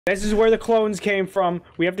This is where the clones came from.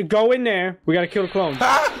 We have to go in there. We gotta kill the clones.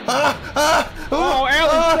 Oh,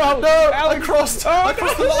 Alex, no, Alex. I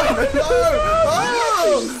crossed the line.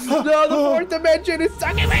 No, the fourth dimension is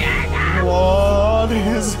sucking me in. What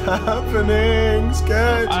is happening,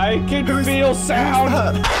 Sketch? I can feel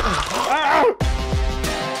sound.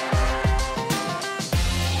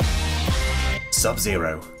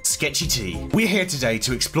 Sub-Zero, Sketchy T. We're here today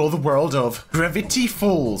to explore the world of Gravity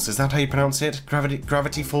Falls. Is that how you pronounce it?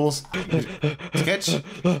 Gravity Falls? Sketch?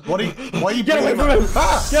 Why are you Get away from him!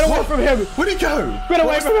 Get away from him! Where'd he go? Get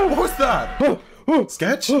away from him! What was that?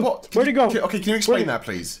 Sketch? What? Where'd he go? Okay, can you explain that,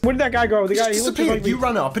 please? Where did that guy go? The guy, he disappeared. You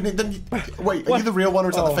ran up and then wait, are you the real one or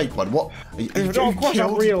is that the fake one? What? Of course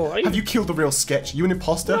I'm real. Have you killed the real Sketch? You an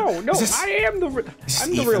imposter? No, I am the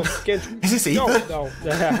real Sketch. Is this Ethan? No,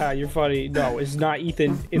 you're funny. No, it's not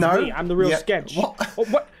Ethan. It's me. I'm the real Sketch. What?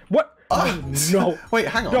 What? No. Wait,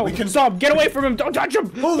 hang on. No, we can stop. Get away from him. Don't touch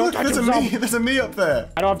him. Oh, don't look, touch him. There's a me up there.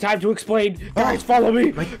 I don't have time to explain. Guys, follow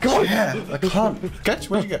me. Come on. Yeah, I can't. Sketch,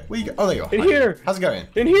 where you go? Oh, there you are. In here. How's it going?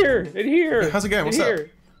 In here. How's it going? What's up?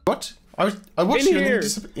 What? I watched you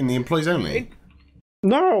in the employees only.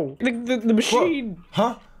 No, the machine. What? Huh?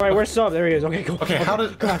 All right, where's Sub? There he is. Okay, go. Okay, how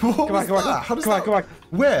did? Come on.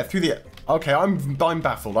 Where? Through the? Okay, I'm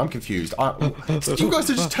baffled. I'm confused. You guys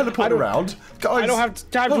are just teleporting around. Guys. I don't have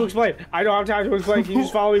time to explain. Can you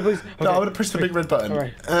just follow me, please? Okay. No, I'm gonna push the big red button. All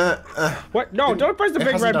right. What? No, don't press the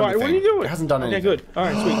big red button. What are you doing? It hasn't done anything. Okay, good. All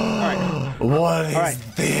right, sweet. All right. What is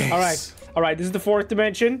this? All right. This is the fourth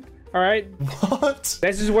dimension. All right. What?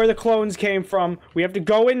 This is where the clones came from. We have to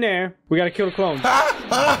go in there. We gotta kill the clones.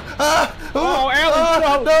 Oh,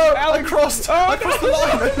 Alex! No! Alex. I crossed the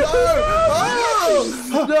line.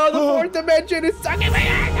 No, the fourth dimension is sucking me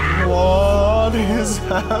in. What is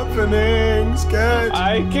happening, Sketch?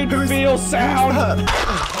 I can feel sound.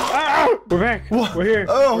 We're back. What? We're here.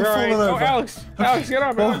 Oh, we're I'm falling over. Oh, Alex, get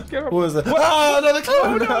up, Alex, get up. What was that? Oh, another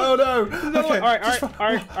clone! Oh no! Okay. All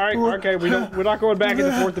right. Okay, we're not going back in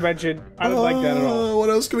the fourth dimension. I don't like that at all. What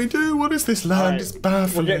else can we do? What is this land? It's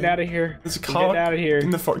baffling. We're getting out of here. There's a car. We're getting out of here. In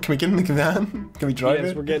the can we get in the van? Can we drive it?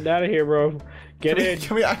 Yes, we're getting out of here, bro. Get in.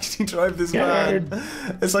 Can we actually drive this van?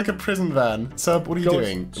 It's like a prison van. Sub, what are you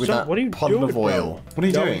doing with that pot of oil? What are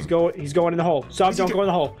you doing? He's going in the hole. Sub, don't go in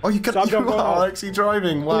the hole. Oh, you are actually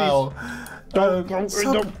driving. Wow. Don't go in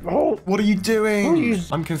the hole. What are you doing?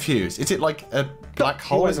 Please. I'm confused. Is it like a black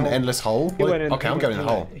hole? Is an endless hole? Okay, I'm going in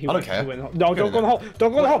the hole. I don't care. No, don't go in the hole.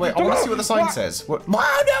 Don't go in the hole. Wait, I want to see what the sign says. What? Oh no,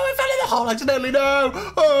 I fell in the hole accidentally. No.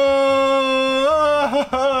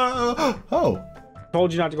 Oh.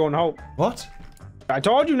 Told you not to go in the hole. What? I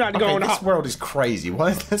told you not to go in the hole. This world is crazy.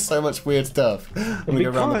 Why is there so much weird stuff? I'm gonna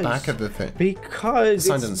go around the back of the thing. Because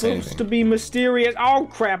it's supposed to be mysterious. Oh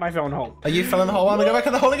crap, I fell in the hole. Are you fell in the hole? I'm gonna go back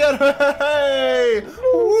in the hole again. Hey!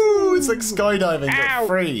 Woo! It's like skydiving, but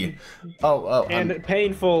free. Oh. And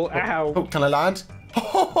painful. Ow. Oh, can I land?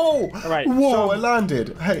 Oh! All right. Whoa, I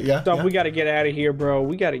landed. Hey, yeah. So we gotta get out of here, bro.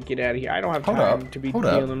 We gotta get out of here. I don't have time to be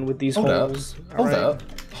dealing with these holes.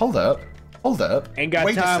 Hold up. Ain't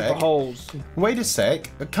got time for holes. Wait a sec.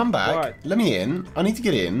 Come back. What? Let me in. I need to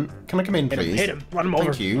get in. Can I come in, please? Hit him. Run him over.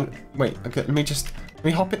 Thank you. Wait, okay, let me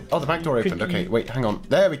hop it. Oh, the back door opened. Okay, wait, hang on.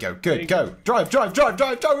 There we go. Good, go. Drive.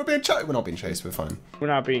 We're being chased. We're not being chased. We're fine. We're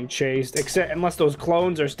not being chased, except unless those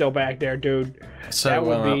clones are still back there, dude. So, that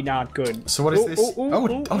would be not good. So what is this?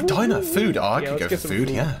 Diner. Food. Oh, I could go for food,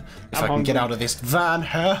 yeah. If I can get out of this van.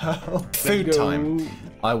 Food time.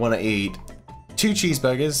 I want to eat 2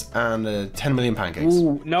 cheeseburgers and 10 million pancakes.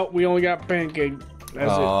 Ooh, no, we only got pancakes.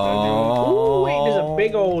 That's it. Ooh, wait, there's a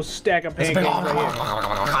big old stack of pancakes right here.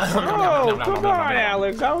 Oh, come on,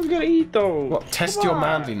 Alex. I was gonna eat those. Well, test your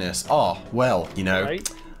manliness. Oh, well, you know. Right?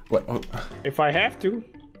 What, if I have to,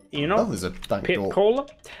 you know. Oh, there's a back pit door. cola.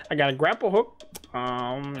 I got a grapple hook.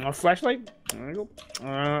 A flashlight. There you go.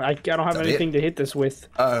 I don't have anything to hit this with.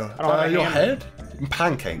 Oh, I don't have your head?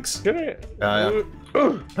 Pancakes. Yeah.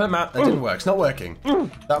 That didn't work. It's not working.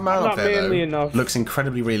 That man up there though, looks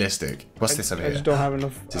incredibly realistic. What's this over here? I just don't have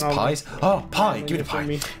enough. Is this pies? Oh, pie! Give me the pie. Give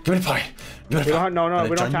me the pie. Give me the pie. No, we don't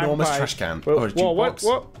have time for enormous pie. trash can. Whoa, what?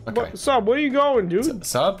 Sub, where are you going, dude?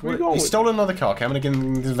 Sub? He stole another car. Okay, I'm gonna get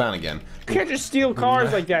in the van again. You can't just steal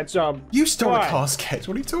cars like that, Sub. You stole a car, Sketch.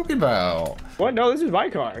 What are you talking about? What? No, this is my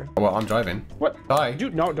car. Well, I'm driving. What? Bye.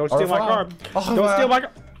 Dude, no, don't steal my car. Don't steal my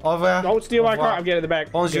car. Don't steal my car. I'm getting in the back.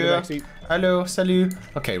 Bonjour. Hello, salut.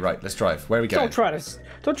 Okay, right, let's drive. Where are we going?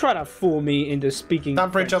 Don't try to fool me into speaking.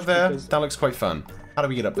 That bridge up there, that looks quite fun. How do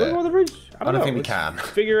we get up there? The bridge? I don't think we can.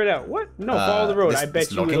 Figure it out. What? No, follow the road. I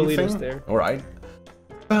bet you it'll lead us there. All right.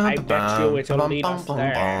 I bet you it'll lead us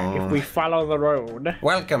there if we follow the road.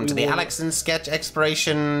 Welcome to the Alex and Sketch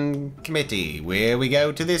Exploration Committee, where we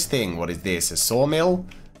go to this thing. What is this? A sawmill?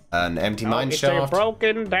 An empty mine shaft? It's a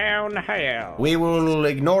broken down hell. We will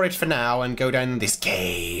ignore it for now and go down this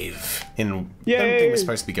cave. I don't think we're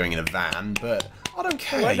supposed to be going in a van, but I don't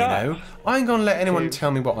care, you know. I ain't gonna let anyone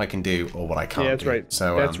tell me what I can do or what I can't do. Yeah, that's right.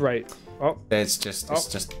 So, that's right. Oh, it's just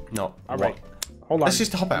not. All right. Hold on. Let's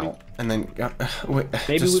just hop out and then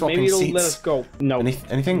maybe it'll let us go. No.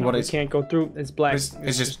 Anything? No, what we is? can't go through. It's black.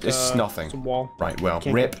 It's just nothing. It's a wall. Right. Well,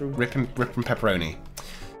 rip and pepperoni.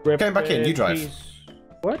 Rip Going back in. You drive.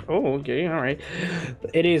 What? Oh, okay, all right.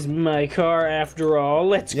 It is my car after all.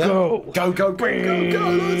 Let's go. Go.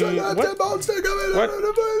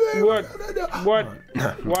 What?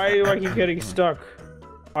 Why do I keep getting stuck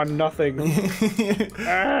on nothing?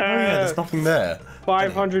 There's nothing there.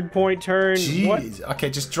 500-point turn. Jeez. What?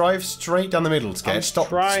 Okay, just drive straight down the middle, Sketch.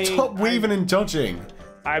 Stop weaving and dodging.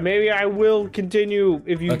 Maybe I will continue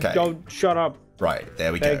if you don't shut up. Right,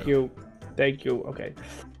 there we go. Thank you. Okay.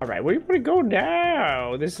 All right, where do you want to go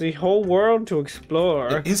now? This is the whole world to explore.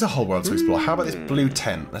 It is a whole world to explore. How about this blue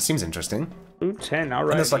tent? That seems interesting. Blue tent, all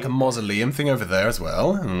right. And there's like a mausoleum thing over there as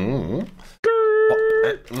well.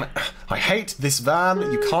 I hate this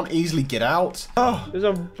van. You can't easily get out. Oh, there's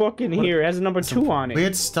a book in here. It has a number 2 on it.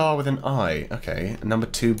 Weird star with an eye. Okay, number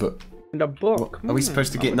 2 book. The book. Are we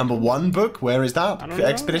supposed to get number 1 book? Where is that?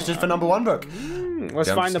 Expeditions for number 1 book.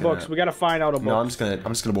 Let's find the books. We gotta find out a book. No, I'm just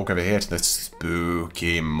gonna walk over here to the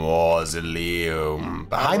spooky mausoleum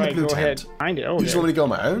behind the blue tent. Find it. Oh, you just want me to go on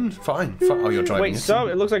my own? Fine. Oh, you're driving. Wait, Sub.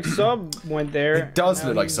 It looks like Sub went there. It does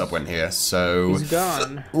look like Sub went here. So he's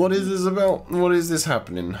gone. What is this about? What is this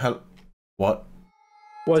happening? What?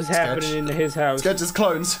 What's happening in his house? Sketch, it's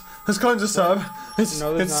clones. There's clones of Sub. It's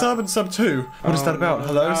Sub and Sub 2. What is that about?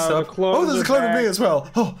 Hello, Sub. Oh, there's a clone of me as well.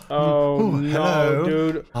 Oh, no,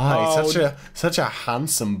 dude. Hi, such a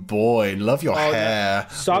handsome boy. Love your hair.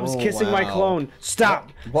 Sub's kissing my clone.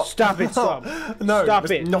 Stop. What? Stop it, Sub. No,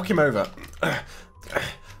 stop it. Knock him over.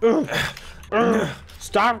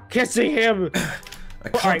 Stop kissing him.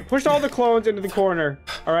 All right, push all the clones into the corner.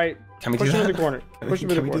 All right. Can we do that? Push him in the corner. Push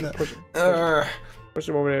him in the corner. Push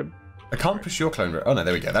him over there. I can't push your clone. Oh no,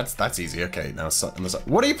 there we go. That's easy. Okay, now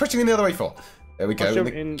what are you pushing him the other way for? There we go.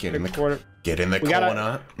 Get in the corner. Get in the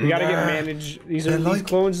corner. We gotta get managed. These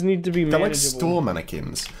clones need to be manageable. They're like store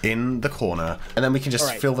mannequins in the corner, and then we can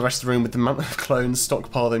just fill the rest of the room with the amount of clones,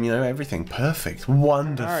 stockpile them, you know, everything. Perfect.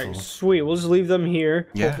 Wonderful. All right, sweet. We'll just leave them here.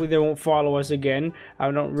 Yeah. Hopefully they won't follow us again. I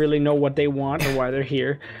don't really know what they want or why they're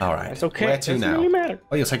here. All right. It's okay. Where to now? Really matter.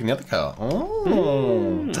 Oh, you're taking the other car.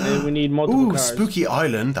 Oh. We need multiple cars. Spooky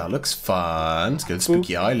Island. That looks fun. Let's go to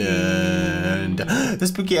Spooky Island. The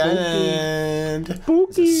Spooky Island.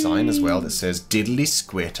 Spooky. There's a sign as well that says Diddly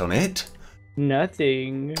Squit on it.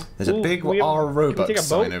 Nothing. There's a big ROBUX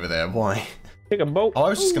sign over there. Why? Take a boat. Oh, I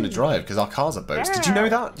was just going to drive because our cars are boats. Did you know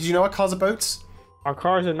that? Did you know our cars are boats? Our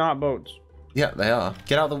cars are not boats. Yeah, they are.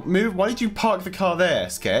 Get out of the move. Why did you park the car there,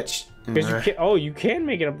 Sketch? Because you can. Oh, you can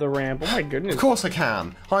make it up the ramp. Oh my goodness. Of course I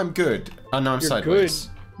can. I'm good. Oh no, I'm sideways.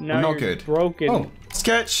 Good. No, I'm not you're good. Broken. Oh,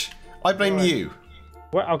 Sketch. I blame you.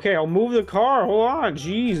 What? Okay, I'll move the car. Hold on.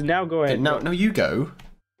 Jeez. Now go ahead. No, you go.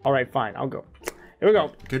 All right, fine. I'll go. Here we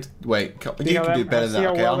go. Good. Wait, you can do better than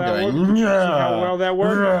that. Okay, I'm going. See how well that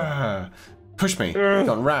worked? Push me.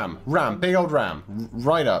 Go on, ram, big old ram,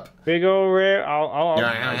 right up. Big old ram.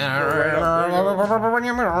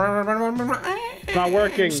 It's not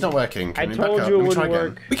working. It's not working. I told you it wouldn't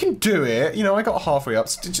work. We can do it. You know, I got halfway up.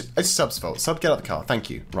 It's Sub's fault. Sub, get out of the car. Thank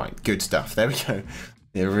you. Right, good stuff. There we go.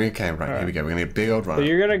 There we go. Right, here we go. We're gonna get a big old run. So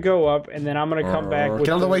you're gonna go up, and then I'm gonna come back. Get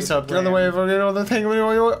on the way, Sub. Get on the way. Get on the thing.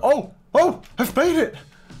 Oh! I've made it.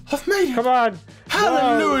 I've made it. Come on.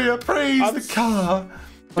 Hallelujah! Praise the car.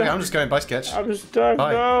 Okay, I'm just going by Sketch. I'm stuck.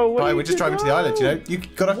 Bye. No, bye. We're just driving to the island. You know, you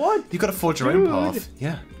gotta forge your own path.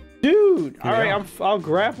 Yeah. Dude. All right, I'll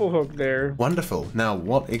grapple hook there. Wonderful. Now,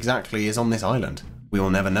 what exactly is on this island? We will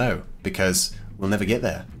never know because we'll never get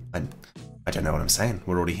there. I don't know what I'm saying.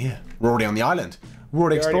 We're already here. We're already on the island. We're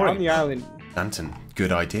already exploring. On the island. Anton,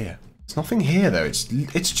 good idea. There's nothing here though. It's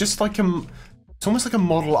just like it's almost like a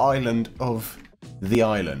model island of the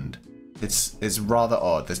island. It's rather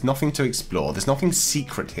odd. There's nothing to explore. There's nothing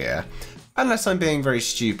secret here. Unless I'm being very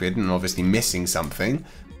stupid and obviously missing something.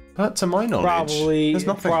 But to my knowledge, there's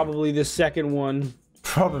nothing. Probably the second one.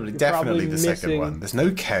 Definitely the second one. There's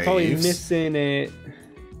no caves. Probably missing it.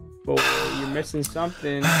 But you're missing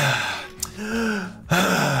something.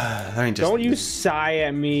 Don't you sigh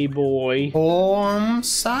at me, boy. Oh, I'm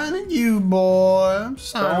sighing at you, boy. I'm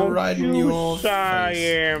sighing right in your sigh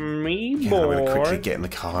face. at me, boy. I'm gonna quickly get in the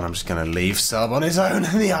car and I'm just gonna leave Sub on his own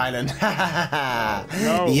in the island.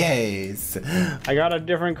 No. Yes. I got a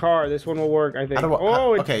different car. This one will work, I think.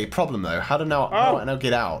 Okay, problem though. How do I now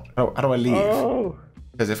get out? How do I leave? Oh.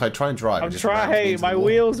 Because if I try and drive, I'm trying. My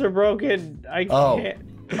wheels are broken. I can't.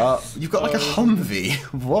 You've got like a Humvee.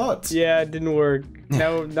 What? Yeah, it didn't work.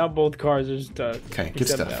 No, not both cars are stuck. Okay, good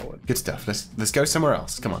stuff. Good stuff. Let's go somewhere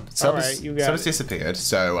else. Come on. Alright, you got Sub's it. disappeared.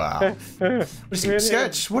 So,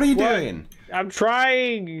 Sketch, what are you doing? I'm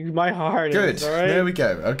trying my hardest. Good. All right? There we go.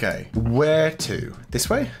 Okay. Where to? This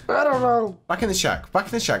way? I don't know. Back in the shack. Back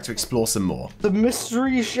in the shack to explore some more. The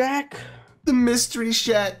mystery shack? The mystery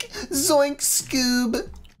shack. Zoink, Scoob.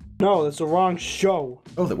 No, that's the wrong show.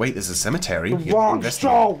 Oh, wait, there's a cemetery. The wrong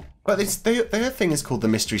show. But their thing is called the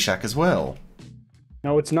Mystery Shack as well.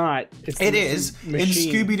 No, it's not. It is. In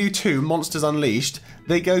Scooby-Doo 2, Monsters Unleashed,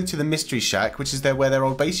 they go to the Mystery Shack, which is where their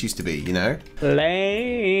old base used to be, you know?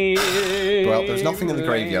 Lame. Well, there's nothing in the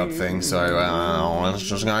graveyard thing, so let's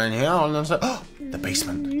just go in here. Oh, the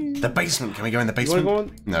basement. The basement. Can we go in the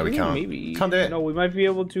basement? No, we can't. Maybe. Can't do it. No, we might be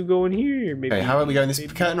able to go in here. Maybe. Okay, how about we go in this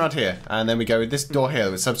curtain right here, and then we go in this door here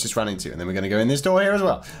that Sub's just ran into, and then we're going to go in this door here as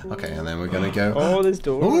well. Okay, and then we're going to go... Oh, this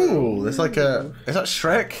door. Ooh, there's like a... Is that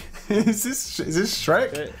Shrek? Is this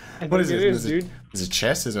Shrek? What is it? There's a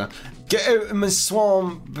chest as well. Get out of my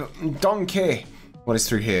swamp, donkey. What is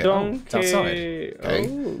through here? Donkey. It's outside. Okay.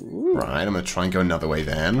 Oh. Right, I'm going to try and go another way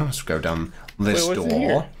then. Let's go down this what's in door.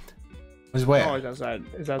 here? Where's where? Oh, it's outside.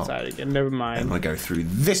 It's outside again. Never mind. I'm going to go through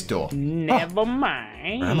this door. Never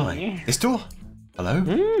mind. Where am I? This door? Hello?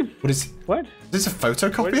 What is... What? Is this a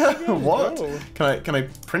photocopier? What? Can I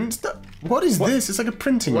print stuff? What is this? It's like a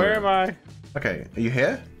printing room. Where am I? Okay, are you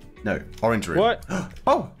here? No, orange room. What?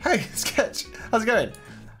 Oh, hey, Sketch. How's it going?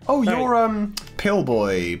 Oh, you're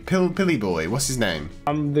Pilly Boy. What's his name?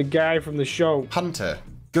 I'm the guy from the show. Hunter.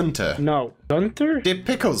 Gunter. No. Gunter?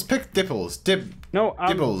 Pickles. Dipples. No,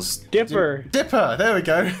 I'm Dibbles. Dipper. Dipper. There we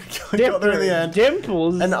go. I got there in the end.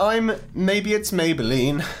 Dimples. And I'm maybe it's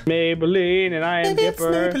Maybelline. Maybelline, and I am Maybe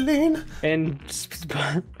Dipper. It's Maybelline.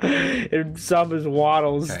 And Sub is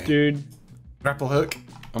Waddles, Okay. dude. Grapple hook.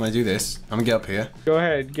 I'm gonna do this. I'm gonna get up here. Go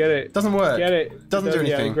ahead, get it. Doesn't work. Get it. Doesn't do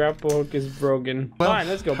Yeah, anything. the grapple hook is broken. Well, Fine,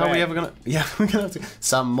 let's go how back. are we ever gonna? Yeah, we're gonna have to.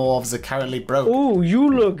 Some morphs are currently broke. Ooh, you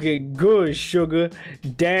looking good, sugar.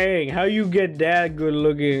 Dang, how you get that good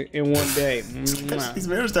looking in one day? These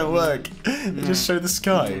mirrors don't work. They just show the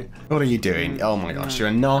sky. What are you doing? Oh my gosh, you're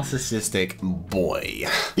a narcissistic boy.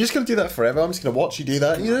 You're just gonna do that forever? I'm just gonna watch you do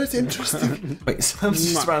that. You know, it's interesting. Wait, so I'm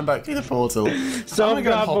just ran back through the portal. So I'm gonna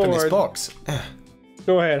go and hop in this bored. box.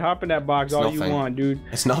 Go ahead, hop in that box all nothing. you want, dude.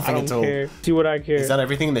 It's nothing I don't at all. care. See what I care. Is that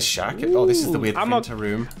everything in the shack? Oh, this is the weird I'm printer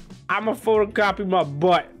room. I'm gonna photocopy my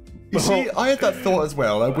butt. You see, I had that thought as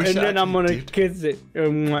well. I wish And I then I'm gonna did. kiss it.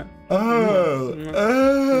 Oh.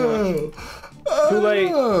 Too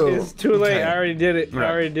late. It's too late. Okay. I already did it. Right.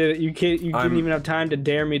 I already did it. You can't. You didn't even have time to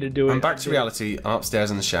dare me to do it. I'm back to reality. I'm upstairs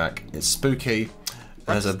in the shack. It's spooky.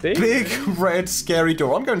 There's a Upstairs? big red scary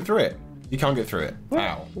door. I'm going through it. You can't get through it.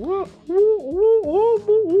 Ow. What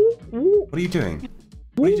What are you doing?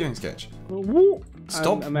 What are you doing, Sketch?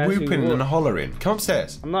 Stop I'm asking whooping what? and hollering. Come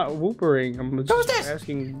upstairs. I'm not whoopering. I'm just upstairs.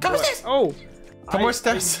 asking. Come what? upstairs. Oh. Come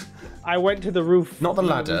upstairs. I went to the roof. Not the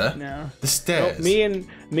ladder. No. The stairs. Me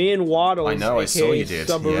and Waddles. I know, I saw you did,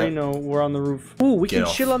 Submarino were on the roof. Ooh, we can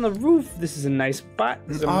off. chill on the roof. This is a nice spot.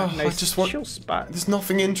 This is a nice chill spot. There's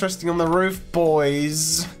nothing interesting on the roof,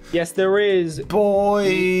 boys. Yes, there is.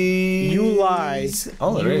 Boys. You lie.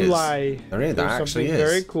 Oh, there is. You lie. There is. That There's actually something is.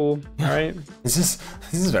 very cool. All right. This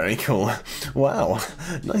is very cool. Wow.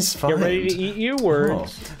 Nice find. Get ready to eat your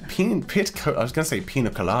words. I was gonna say pina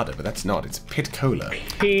colada, but that's not. It's pit cola.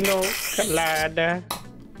 Pino colada.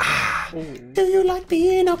 Do you like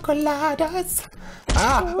pina coladas?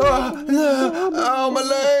 Oh, my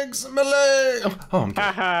legs, my leg. Oh, I'm good.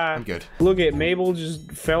 Haha. I'm good. Look at Mabel just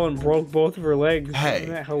fell and broke both of her legs. Hey.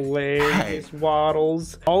 Isn't that hilarious? Hey.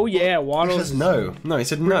 Waddles. Oh yeah, He Waddles. says no. No, he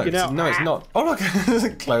said no. He said, out. no, it's not. Oh, look. There's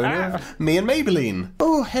a clone of me and Maybelline.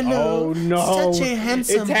 Oh, hello. Oh no. Such a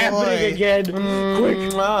handsome It's happening boy. again. Quick.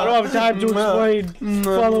 I don't have time to explain.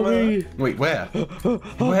 Follow me. Wait, where?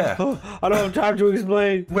 Where? I don't have time to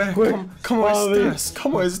explain. Where? Quick. ¿Cómo follow me. estás?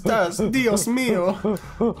 ¿Cómo estás? Dios mío.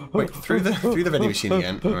 Wait, through the vending machine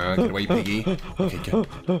again. Get away, piggy. Okay, good.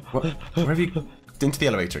 Where have you... Into the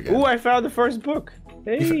elevator again. Ooh, I found the first book.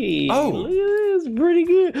 Hey. Oh. Look at That's pretty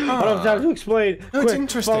good. I don't have time to explain. No, it's Quick,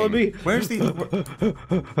 interesting. follow me. Where's the...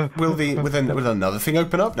 will another thing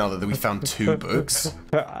open up now that we found 2 books?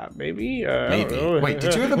 Maybe. Maybe. Wait,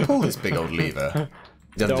 did you ever pull this big old lever?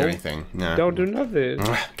 It doesn't do anything. No. Don't do nothing.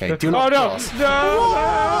 Okay, do not cross.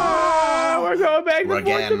 No! We're going back to the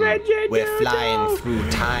fourth dimension. We're flying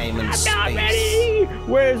through time and space. I'm not ready.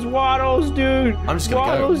 Where's Waddles, dude? I'm just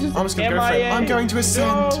gonna go. I'm just gonna go for it. I'm going to ascend.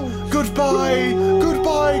 No. Goodbye. Goodbye.